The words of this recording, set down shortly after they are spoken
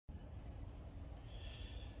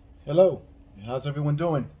Hello, how's everyone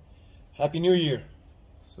doing? Happy New Year.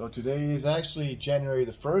 So today is actually January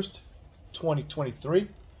the 1st, 2023,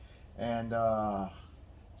 and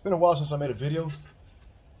it's been a while since I made a video.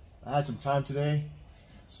 I had some time today,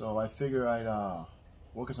 so I figured I'd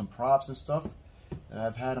work on some props and stuff that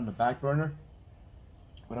I've had on the back burner.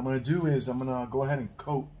 What I'm going to do is I'm going to go ahead and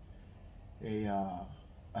coat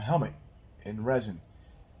a helmet in resin.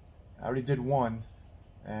 I already did one,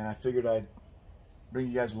 and I figured I'd bring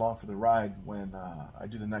you guys along for the ride when I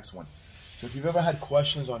do the next one. So if you've ever had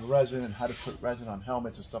questions on resin and how to put resin on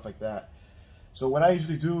helmets and stuff like that, so what I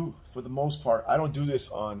usually do for the most part, I don't do this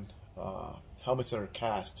on helmets that are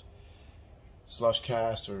cast, slush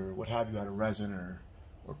cast or what have you out of resin or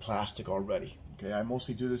plastic already. Okay, I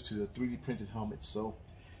mostly do this to the 3D printed helmets. So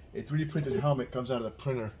a 3D printed helmet comes out of the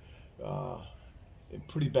printer in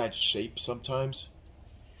pretty bad shape sometimes.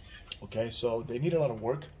 Okay, so they need a lot of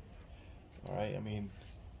work. All right, I mean,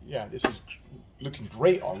 yeah, this is looking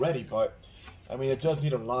great already, but I mean, it does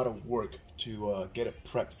need a lot of work to get it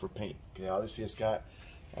prepped for paint. Okay, obviously it's got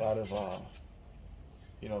a lot of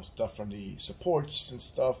you know, stuff from the supports and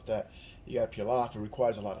stuff that you got to peel off. It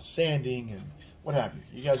requires a lot of sanding and what have you.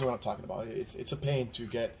 You guys know what I'm talking about. It's a pain to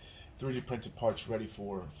get 3D printed parts ready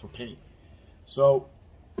for paint. So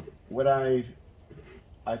what I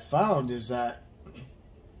found is that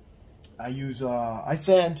I use I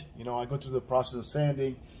sand, you know, I go through the process of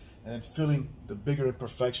sanding and then filling the bigger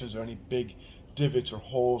imperfections or any big divots or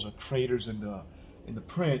holes or craters in the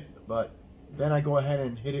print. But then I go ahead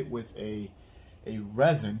and hit it with a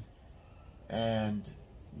resin, and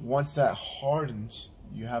once that hardens,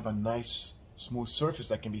 you have a nice smooth surface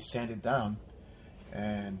that can be sanded down,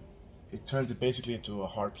 and it turns it basically into a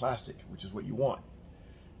hard plastic, which is what you want.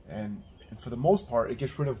 And for the most part, it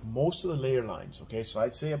gets rid of most of the layer lines. Okay, so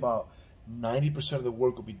I'd say about 90% of the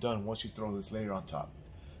work will be done once you throw this layer on top.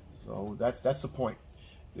 So that's the point.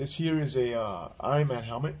 This here is a Iron Man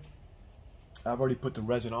helmet. I've already put the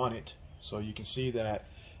resin on it, so you can see that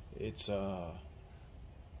it's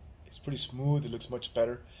pretty smooth. It looks much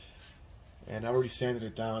better, and I already sanded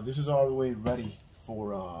it down. This is all the way ready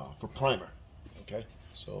for primer. Okay,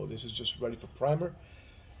 so this is just ready for primer.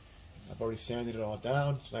 I've already sanded it all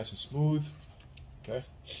down. It's nice and smooth. Okay.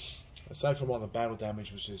 Aside from all the battle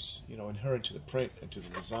damage, which is, you know, inherent to the print and to the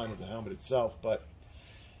design of the helmet itself, but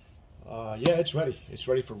yeah, it's ready. It's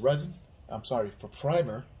ready for resin. I'm sorry, for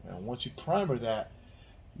primer. And once you primer that,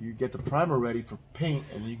 you get the primer ready for paint,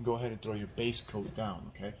 and you can go ahead and throw your base coat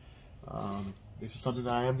down. Okay. This is something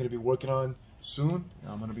that I am going to be working on soon.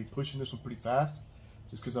 I'm going to be pushing this one pretty fast,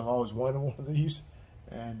 just because I've always wanted one of these.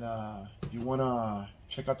 And if you want to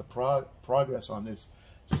check out the progress on this,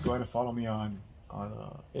 just go ahead and follow me on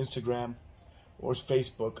Instagram or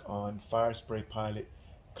Facebook on Fire Spray Pilot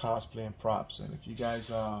Cosplay and Props. And if you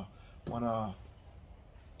guys want to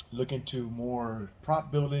look into more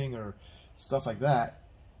prop building or stuff like that,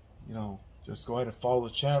 you know, just go ahead and follow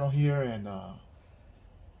the channel here. And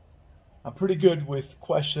I'm pretty good with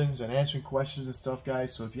questions and answering questions and stuff,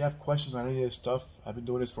 guys. So if you have questions on any of this stuff, I've been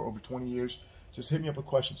doing this for over 20 years. Just hit me up with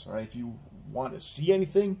questions. All right, if you want to see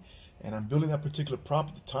anything and I'm building that particular prop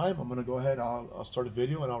at the time, I'm gonna go ahead, I'll start a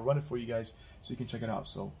video and I'll run it for you guys so you can check it out.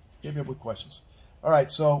 So hit me up with questions. All right,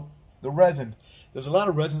 so the resin, there's a lot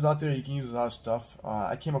of resins out there. You can use a lot of stuff.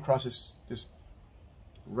 I came across this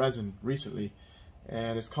resin recently,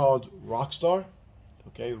 and it's called Rockstar.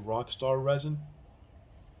 Okay, Rockstar resin.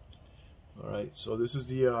 All right, so this is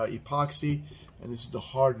the epoxy, and this is the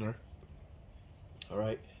hardener. All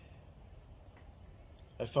right,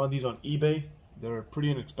 I found these on eBay. They're pretty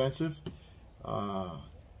inexpensive.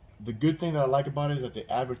 The good thing that I like about it is that they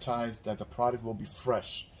advertise that the product will be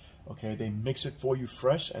fresh. Okay, they mix it for you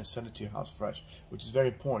fresh and send it to your house fresh, which is very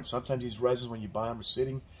important. Sometimes these resins, when you buy them, are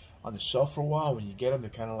sitting on the shelf for a while. When you get them, they're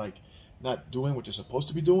kind of like not doing what they're supposed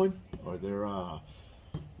to be doing, or they're,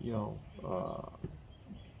 you know,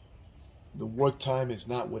 the work time is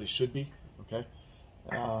not what it should be. Okay.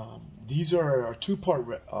 These are two-part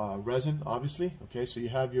resin, obviously. Okay, so you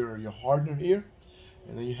have your hardener here,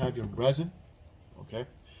 and then you have your resin. Okay,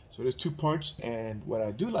 so there's two parts, and what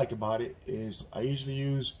I do like about it is I usually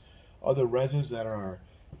use other resins that are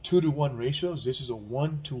 2-to-1 ratios. This is a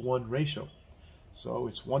 1-to-1 ratio, so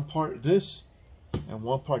it's 1 part this and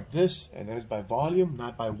 1 part this, and that is by volume,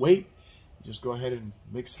 not by weight. You just go ahead and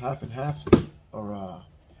mix half and half, or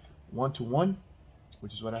 1-to-1,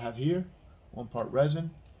 which is what I have here. 1 part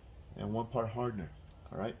resin and 1 part hardener.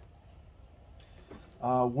 All right.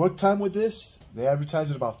 Work time with this, they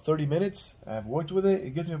advertise it about 30 minutes. I've worked with it.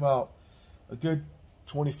 It gives me about a good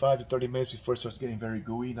 25 to 30 minutes before it starts getting very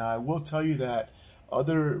gooey. Now, I will tell you that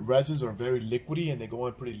other resins are very liquidy and they go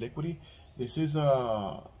on pretty liquidy. This is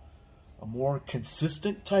a more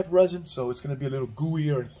consistent type resin, so it's going to be a little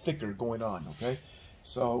gooier and thicker going on. Okay,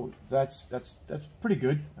 so that's pretty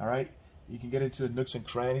good. All right, you can get into the nooks and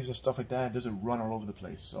crannies and stuff like that. It doesn't run all over the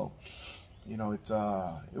place, so you know it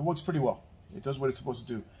works pretty well. It does what it's supposed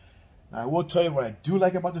to do. Now, I will tell you what I do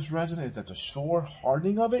like about this resin is that the shore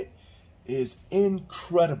hardening of it is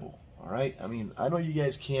incredible. All right, I mean, I know you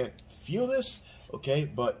guys can't feel this, okay,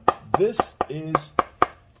 but this is,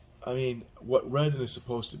 I mean, what resin is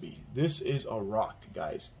supposed to be. This is a rock,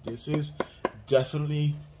 guys. This is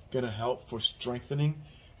definitely going to help for strengthening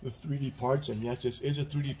the 3D parts. And yes, this is a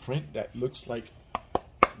 3D print that looks like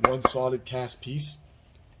one solid cast piece.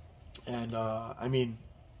 And I mean,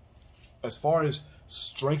 as far as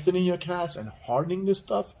strengthening your cast and hardening this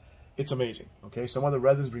stuff, it's amazing. Okay, some of the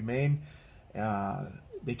resins remain.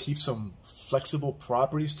 They keep some flexible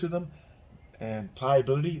properties to them and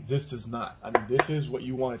pliability. This does not. I mean, this is what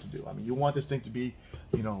you want it to do. I mean, you want this thing to be,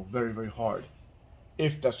 you know, very, very hard,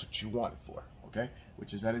 if that's what you want it for. Okay,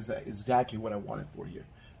 that is exactly what I want it for here.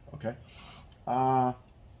 Okay, I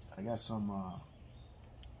got some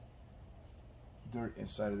dirt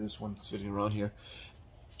inside of this one sitting around here.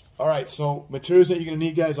 All right, so materials that you're gonna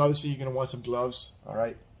need, guys. Obviously, you're gonna want some gloves. All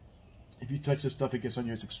right, if you touch this stuff, it gets on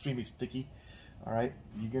you. It's extremely sticky. All right,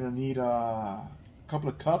 you're gonna need a couple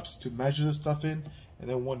of cups to measure the stuff in, and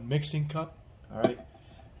then one mixing cup. All right,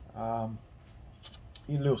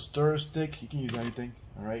 need a little stir stick. You can use anything.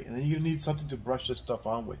 All right, and then you're gonna need something to brush this stuff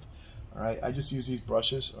on with. All right, I just use these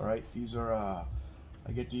brushes. All right, these are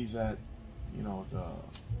I get these at, you know, the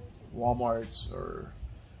Walmart's or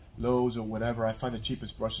Lowe's or whatever. I find the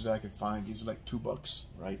cheapest brushes that I can find. These are like $2,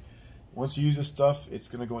 right? Once you use this stuff, it's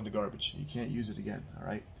gonna go in the garbage. You can't use it again. All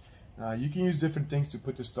right. You can use different things to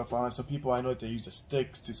put this stuff on. Some people, I know that they use the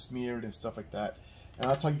sticks to smear it and stuff like that. And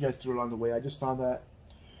I'll talk you guys through along the way. I just found that,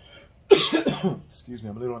 excuse me,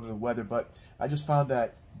 I'm a little under the weather, but I just found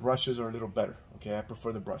that brushes are a little better. Okay, I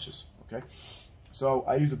prefer the brushes. Okay, so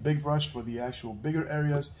I use a big brush for the actual bigger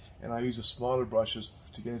areas, and I use the smaller brushes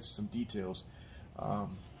to get into some details,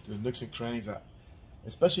 the nooks and crannies,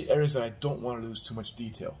 especially areas that I don't want to lose too much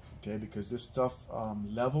detail. Okay, because this stuff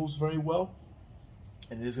levels very well.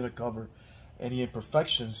 And it is going to cover any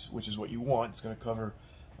imperfections, which is what you want. It's going to cover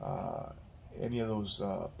any of those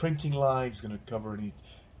printing lines. It's going to cover any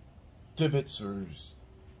divots or,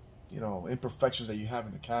 you know, imperfections that you have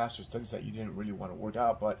in the cast or things that you didn't really want to work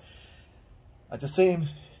out. But at the same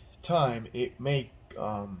time, it may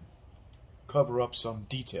cover up some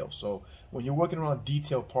detail. So when you're working around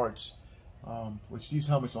detailed parts, which these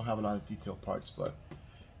helmets don't have a lot of detailed parts, but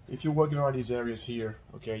if you're working around these areas here,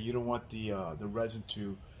 okay, you don't want the resin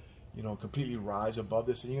to, you know, completely rise above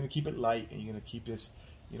this, and you're gonna keep it light, and you're gonna keep this,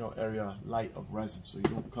 you know, area light of resin, so you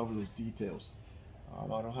don't cover those details. I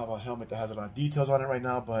don't have a helmet that has a lot of details on it right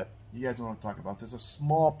now, but you guys know what I'm talking about. If there's a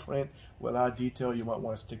small print with a lot of detail, you might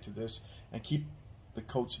want to stick to this and keep the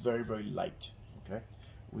coats very, very light. Okay,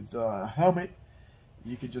 with a helmet,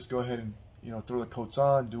 you can just go ahead and, you know, throw the coats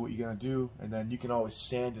on, do what you're gonna do, and then you can always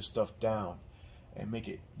sand this stuff down and make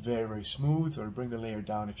it very, very smooth, or bring the layer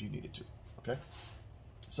down if you needed to. Okay,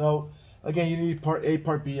 so again, you need part A,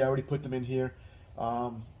 part B. I already put them in here.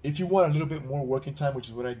 If you want a little bit more working time, which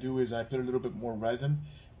is what I do, is I put a little bit more resin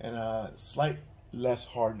and a slight less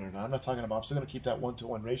hardener. Now, I'm not talking about, I'm still going to keep that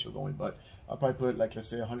 1-to-1 ratio going, but I'll probably put, like, let's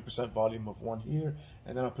say 100% volume of one here,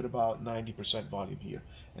 and then I'll put about 90% volume here,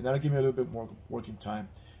 and that'll give me a little bit more working time,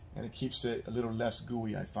 and it keeps it a little less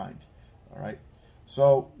gooey, I find. All right.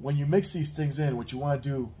 So when you mix these things in, what you want to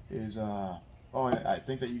do is, I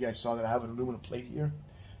think that you guys saw that I have an aluminum plate here.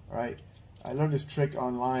 All right, I learned this trick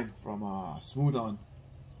online from Smooth On.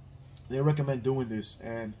 They recommend doing this,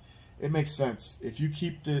 and it makes sense. If you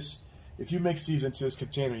keep this, if you mix these into this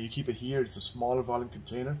container, you keep it here. It's a smaller volume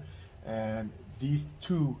container, and these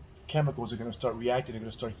two chemicals are going to start reacting. They're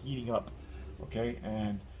going to start heating up. Okay,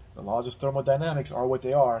 and the laws of thermodynamics are what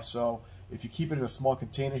they are. So if you keep it in a small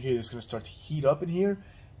container here, it's going to start to heat up in here,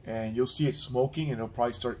 and you'll see it smoking, and it'll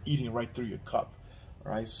probably start eating right through your cup.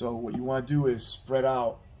 All right, so what you want to do is spread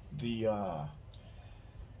out the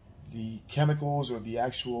chemicals or the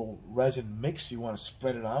actual resin mix. You want to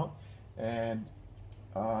spread it out, and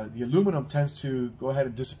the aluminum tends to go ahead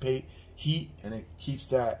and dissipate heat, and it keeps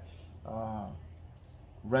that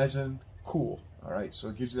resin cool. All right, so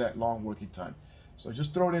it gives you that long working time. So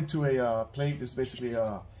just throw it into a plate. This is basically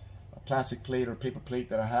a plastic plate or paper plate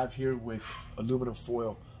that I have here with aluminum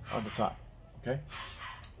foil on the top. Okay.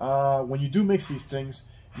 When you do mix these things,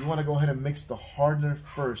 you want to go ahead and mix the hardener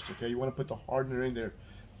first. Okay, you want to put the hardener in there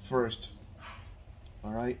first.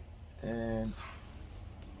 All right, and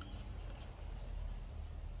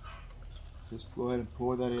Just go ahead and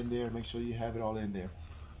pour that in there and make sure you have it all in there.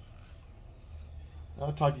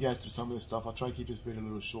 I'll talk you guys through some of this stuff. I'll try to keep this video a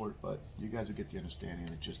little short, but you guys will get the understanding and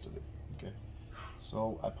the gist of it. Okay.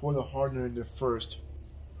 So I pour the hardener in there first.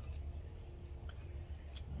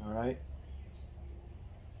 Alright.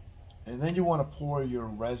 And then you want to pour your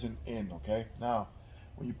resin in, okay? Now,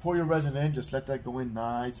 when you pour your resin in, just let that go in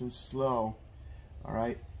nice and slow.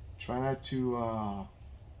 Alright? Try not to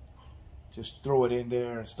just throw it in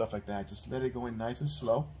there and stuff like that. Just let it go in nice and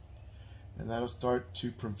slow. And that'll start to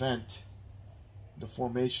prevent the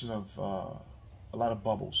formation of a lot of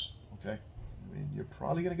bubbles, okay? I mean, you're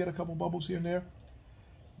probably going to get a couple bubbles here and there,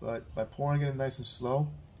 but by pouring it in nice and slow,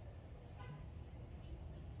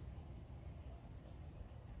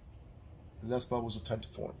 less bubbles will tend to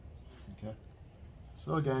form, okay?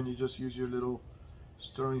 So again, you just use your little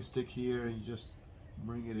stirring stick here and you just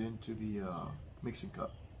bring it into the mixing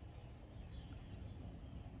cup.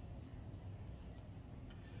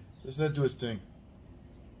 Just let it do its thing.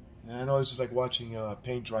 And I know this is like watching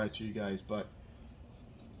paint dry to you guys, but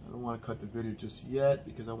I don't want to cut the video just yet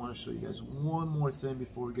because I want to show you guys one more thing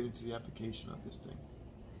before we get into the application of this thing.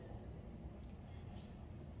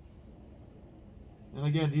 And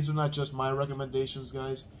again, these are not just my recommendations,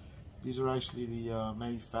 guys. These are actually the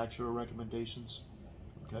manufacturer recommendations,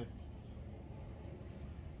 okay?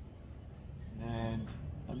 And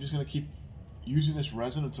I'm just going to keep using this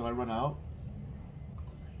resin until I run out.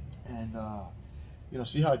 And you know,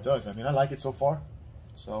 see how it does. I mean, I like it so far,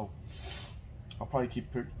 so I'll probably keep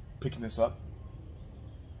picking this up.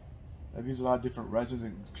 I've used a lot of different resins,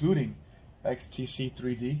 including XTC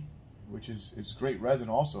 3D, which is great resin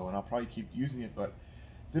also, and I'll probably keep using it, but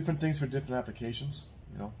different things for different applications,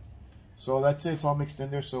 you know. So that's it. It's all mixed in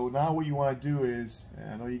there. So now what you want to do is,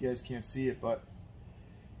 and I know you guys can't see it, but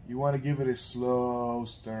you want to give it a slow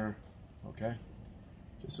stir, okay?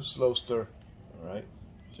 Just a slow stir, all right?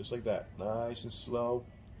 Just like that, nice and slow,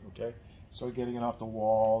 okay? Start getting it off the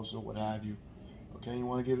walls or what have you, okay? You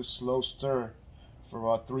want to give it a slow stir for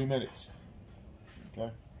about 3 minutes, okay?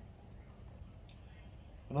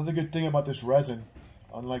 Another good thing about this resin,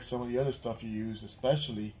 unlike some of the other stuff you use,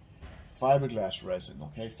 especially fiberglass resin,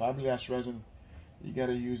 okay? Fiberglass resin, you got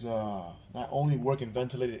to use not only work in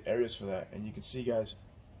ventilated areas for that, and you can see, guys,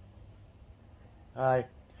 hi,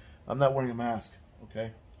 I'm not wearing a mask,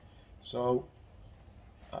 okay? So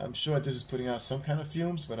I'm sure this is putting out some kind of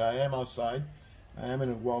fumes, but I am outside. I am in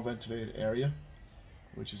a well-ventilated area,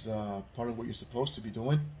 which is part of what you're supposed to be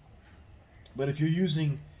doing. But if you're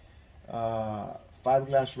using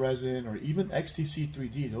fiberglass resin or even XTC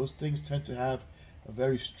 3D, those things tend to have a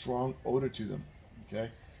very strong odor to them, okay?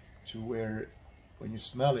 To where when you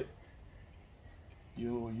smell it,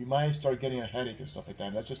 you might start getting a headache and stuff like that.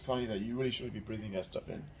 And that's just telling you that you really shouldn't be breathing that stuff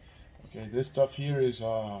in, okay? This stuff here is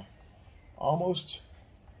almost,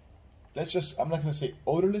 I'm not going to say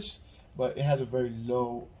odorless, but it has a very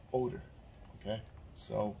low odor, okay?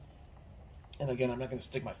 So, and again, I'm not going to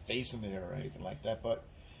stick my face in there or anything like that, but,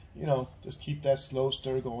 you know, just keep that slow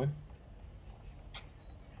stir going.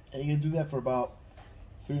 And you can do that for about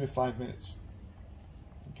 3 to 5 minutes,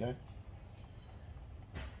 okay?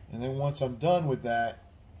 And then once I'm done with that,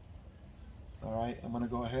 all right, I'm going to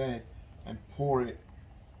go ahead and pour it.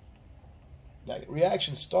 That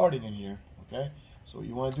reaction starting in here, okay? So what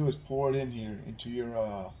you want to do is pour it in here into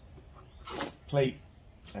your plate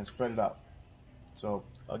and spread it out. So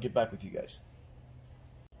I'll get back with you guys.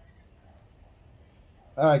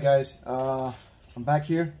 Alright guys, I'm back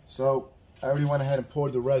here. So I already went ahead and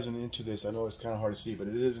poured the resin into this. I know it's kind of hard to see, but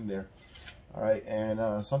it is in there. Alright,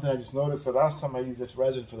 and something I just noticed, the last time I used this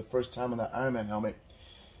resin for the first time on that Iron Man helmet,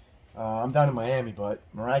 I'm down in Miami, but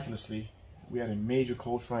miraculously, we had a major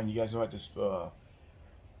cold front. You guys know that this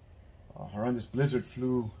horrendous blizzard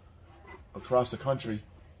flew across the country,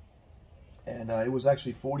 and it was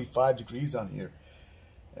actually 45 degrees down here.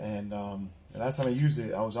 And the last time I used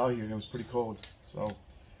it, I was out here and it was pretty cold. So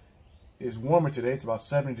it's warmer today. It's about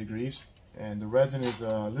 70 degrees, and the resin is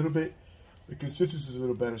a little bit, the consistency is a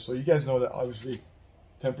little better. So you guys know that obviously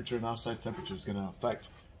temperature and outside temperature is going to affect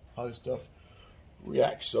how this stuff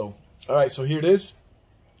reacts. So all right, so here it is.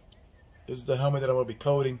 This is the helmet that I'm going to be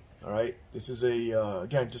coating. All right, this is a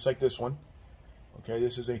again, just like this one. Okay,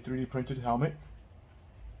 this is a 3D printed helmet.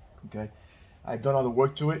 Okay, I've done all the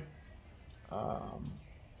work to it.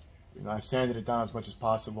 You know, I've sanded it down as much as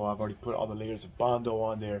possible. I've already put all the layers of Bondo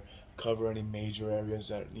on there, cover any major areas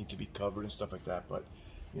that need to be covered and stuff like that. But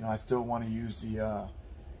you know, I still want to use the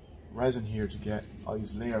resin here to get all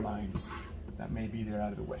these layer lines that may be there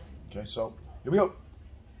out of the way. Okay, so here we go.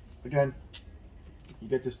 Again, you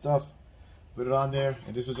get this stuff, put it on there,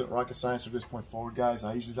 and this isn't rocket science from this point forward, guys.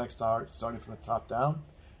 I usually like starting from the top down,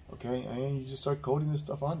 okay, and you just start coating this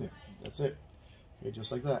stuff on there. That's it. Okay,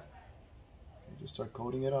 just like that. Okay, just start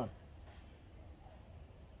coating it on.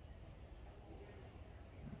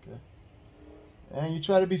 Okay, and you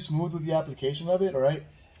try to be smooth with the application of it. All right,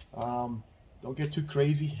 don't get too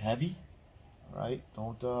crazy heavy. All right,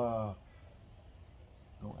 don't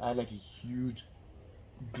add like a huge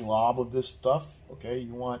glob of this stuff. Okay,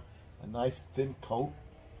 you want a nice thin coat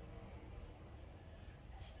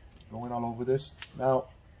going all over this. Now,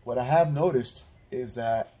 what I have noticed is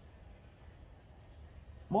that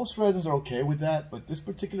most resins are okay with that, but this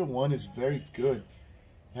particular one is very good.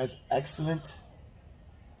 It has excellent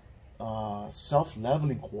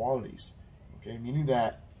self-leveling qualities. Okay, meaning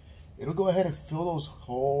that it'll go ahead and fill those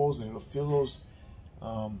holes, and it'll fill those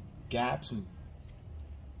gaps and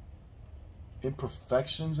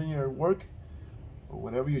imperfections in your work or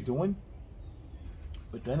whatever you're doing,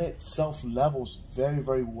 but then it self-levels very,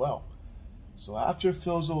 very well. So after it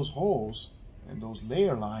fills those holes and those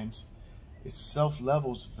layer lines, it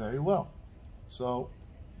self-levels very well. So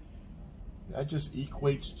that just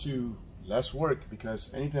equates to less work,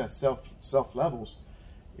 because anything that self-levels,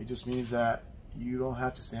 it just means that you don't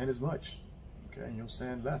have to sand as much, okay, and you'll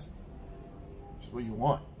sand less, which is what you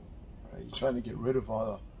want. Right? You're trying to get rid of all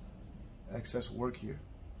the excess work here.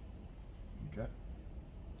 Okay,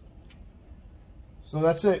 so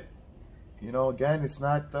that's it. You know, again, it's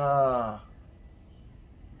not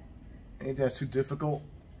anything that's too difficult.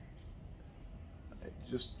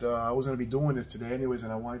 Just I was going to be doing this today anyways,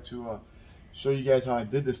 and I wanted to show you guys how I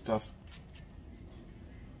did this stuff.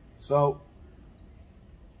 So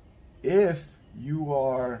if you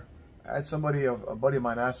are, I had somebody, a buddy of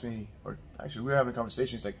mine asked me, or actually we were having a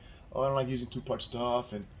conversation, he's like, oh, I don't like using two-part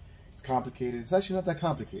stuff and it's complicated. It's actually not that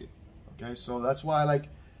complicated. Okay, so that's why I like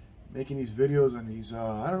making these videos and these,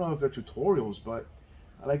 I don't know if they're tutorials, but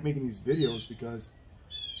I like making these videos because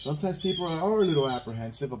sometimes people are a little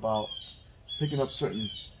apprehensive about picking up certain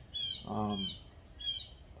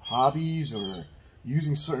hobbies or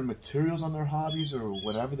using certain materials on their hobbies or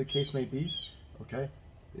whatever the case may be. Okay,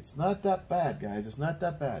 it's not that bad, guys. It's not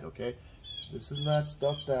that bad. Okay, this is not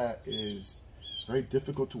stuff that is very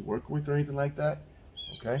difficult to work with or anything like that.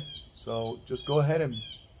 Okay, so just go ahead and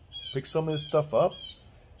pick some of this stuff up.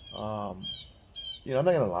 You know, I'm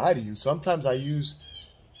not gonna lie to you. Sometimes I use,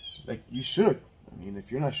 like, you should. I mean,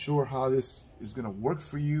 if you're not sure how this is gonna work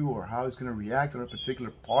for you or how it's gonna react on a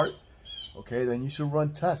particular part, okay, then you should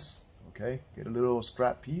run tests. Okay, get a little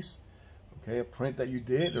scrap piece, okay, a print that you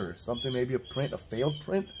did or something, maybe a print, a failed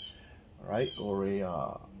print, all right, or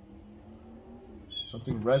a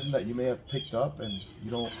something resin that you may have picked up and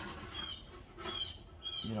you don't,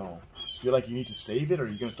 you know, feel like you need to save it or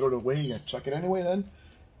you're gonna throw it away, you're gonna chuck it anyway. Then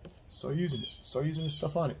start using it. Start using this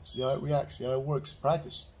stuff on it. See how it reacts. See how it works.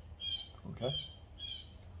 Practice. Okay.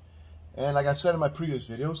 And like I said in my previous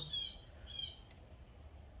videos,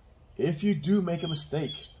 if you do make a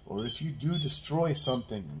mistake or if you do destroy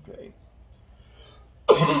something, okay,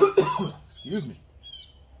 excuse me,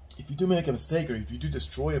 if you do make a mistake or if you do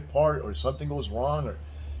destroy a part or something goes wrong or,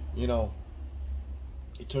 you know,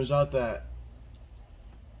 it turns out that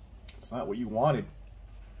it's not what you wanted,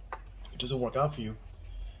 it doesn't work out for you,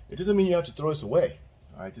 it doesn't mean you have to throw this away.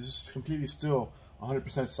 All right, this is completely still 100%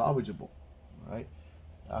 salvageable. All right,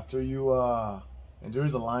 after you and there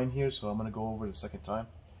is a line here, so I'm gonna go over it a second time.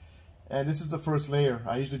 And this is the first layer.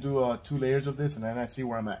 I usually do 2 layers of this, and then I see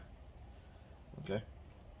where I'm at. Okay,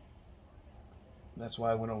 that's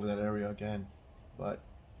why I went over that area again. But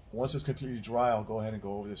once it's completely dry, I'll go ahead and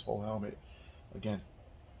go over this whole helmet again.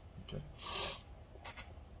 Okay.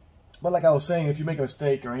 But like I was saying, if you make a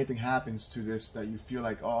mistake or anything happens to this that you feel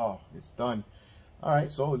like, oh, it's done, all right,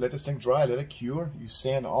 so let this thing dry, let it cure. You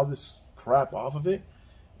sand all this crap off of it,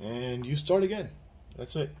 and you start again.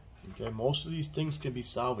 That's it. Okay, most of these things can be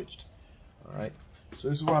salvaged. All right, so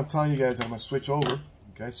this is what I'm telling you guys that I'm gonna switch over.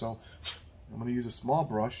 Okay, so I'm gonna use a small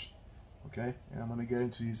brush. Okay, and I'm gonna get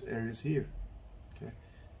into these areas here. Okay,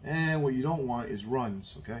 and what you don't want is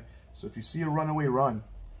runs. Okay, so if you see a runaway run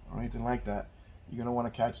or anything like that, you're gonna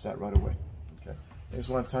want to catch that right away. Okay, this is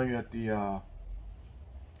what I'm telling you, that the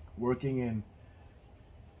working in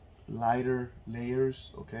lighter layers,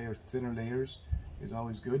 okay, or thinner layers is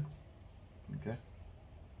always good. Okay,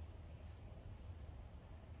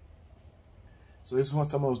 so this is one,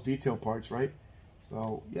 some of those detail parts, right?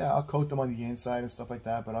 So yeah, I'll coat them on the inside and stuff like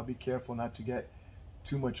that, but I'll be careful not to get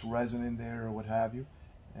too much resin in there or what have you.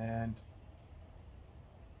 And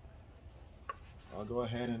I'll go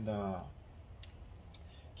ahead and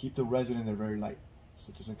keep the resin in there very light, so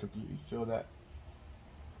it doesn't completely fill that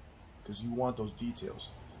because you want those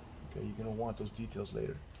details. Okay, you're gonna want those details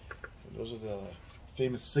later. And those are the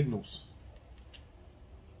famous signals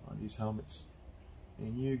on these helmets.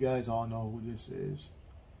 And you guys all know who this is.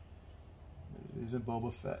 It isn't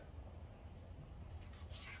Boba Fett.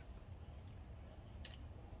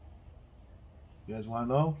 You guys want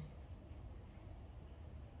to know?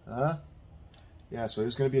 Huh? Yeah, so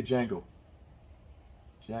it's going to be a Jango.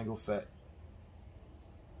 Jango Fett.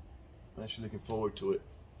 I'm actually looking forward to it.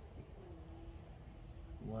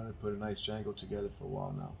 I wanted to put a nice Jango together for a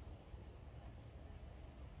while now.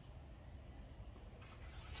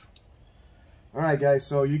 Alright guys,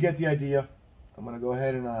 so you get the idea. I'm going to go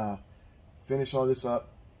ahead and finish all this up.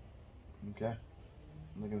 Okay?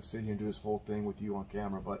 I'm not going to sit here and do this whole thing with you on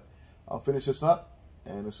camera, but I'll finish this up,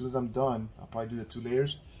 and as soon as I'm done, I'll probably do the 2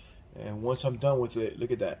 layers. And once I'm done with it,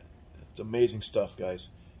 look at that. It's amazing stuff, guys.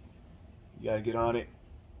 You got to get on it.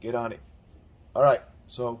 Get on it. Alright,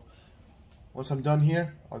 so once I'm done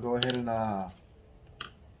here, I'll go ahead and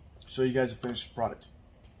show you guys the finished product.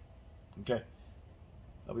 Okay?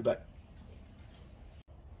 I'll be back.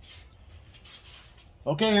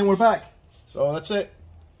 Okay, and we're back. So that's it.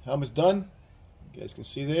 Helmet's done. You guys can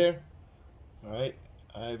see there. Alright,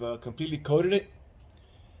 I've completely coated it,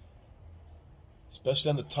 especially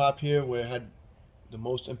on the top here where it had the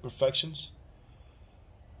most imperfections.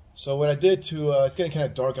 So what I did to, it's getting kind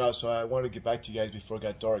of dark out, so I wanted to get back to you guys before it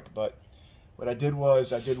got dark, but what I did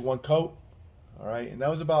was I did 1 coat, alright, and that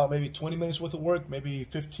was about maybe 20 minutes worth of work, maybe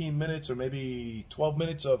 15 minutes or maybe 12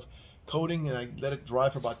 minutes of coating, and I let it dry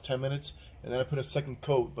for about 10 minutes, and then I put a second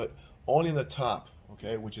coat, but only in the top,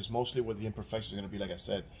 okay, which is mostly where the imperfections are going to be, like I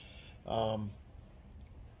said.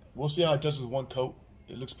 We'll see how it does with 1 coat.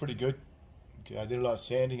 It looks pretty good. Okay, I did a lot of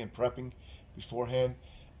sanding and prepping beforehand.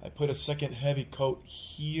 I put a second heavy coat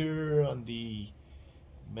here on the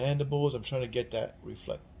mandibles. I'm trying to get that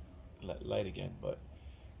reflect light again, but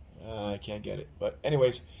I can't get it. But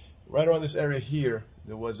anyways, right around this area here,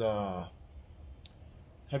 there was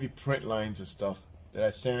heavy print lines and stuff that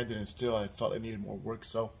I sanded, and still I felt I needed more work,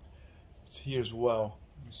 so it's here as well.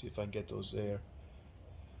 Let me see if I can get those there.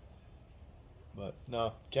 But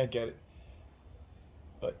no, can't get it.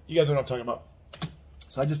 But you guys know what I'm talking about.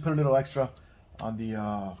 So I just put a little extra on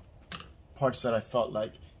the parts that I felt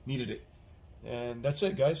like needed it. And that's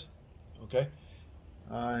it, guys. Okay.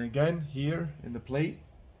 Again, here in the plate,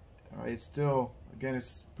 it's still, again,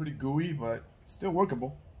 it's pretty gooey, but it's still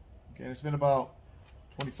workable. Okay, it's been about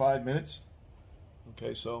 25 minutes.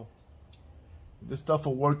 Okay, so this stuff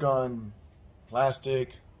will work on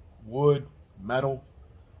plastic, wood, metal.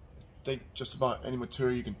 I think just about any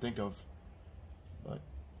material you can think of. But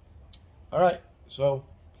all right, so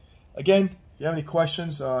again, if you have any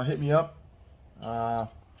questions, hit me up. Get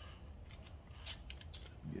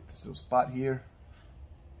this little spot here,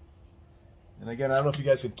 and again, I don't know if you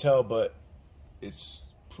guys can tell, but it's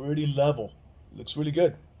pretty level. It looks really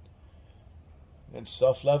good, and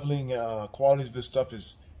self-leveling qualities of this stuff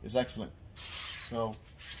is excellent. So,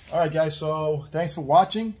 all right, guys. So thanks for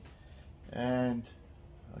watching, and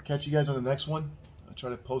I'll catch you guys on the next one. I'll try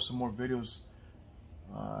to post some more videos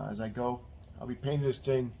as I go. I'll be painting this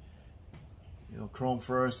thing, you know, chrome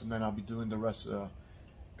first, and then I'll be doing the rest of the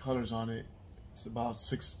colors on it. It's about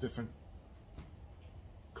 6 different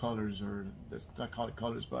colors, or let's not call it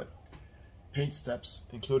colors, but paint steps,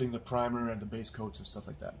 including the primer and the base coats and stuff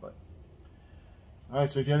like that. But all right,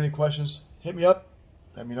 so if you have any questions, hit me up.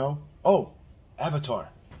 Let me know. Oh, Avatar!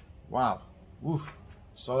 Wow, woof!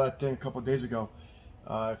 Saw that thing a couple days ago.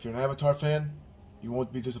 If you're an Avatar fan, you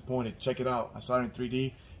won't be disappointed. Check it out. I saw it in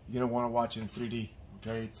 3D. You're going to want to watch it in 3D.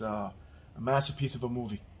 Okay, it's a masterpiece of a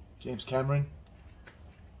movie. James Cameron,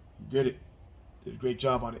 he did it. Did a great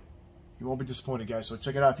job on it. You won't be disappointed, guys. So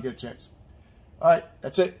check it out if you get a chance. All right,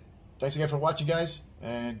 that's it. Thanks again for watching, guys.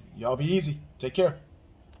 And y'all be easy. Take care.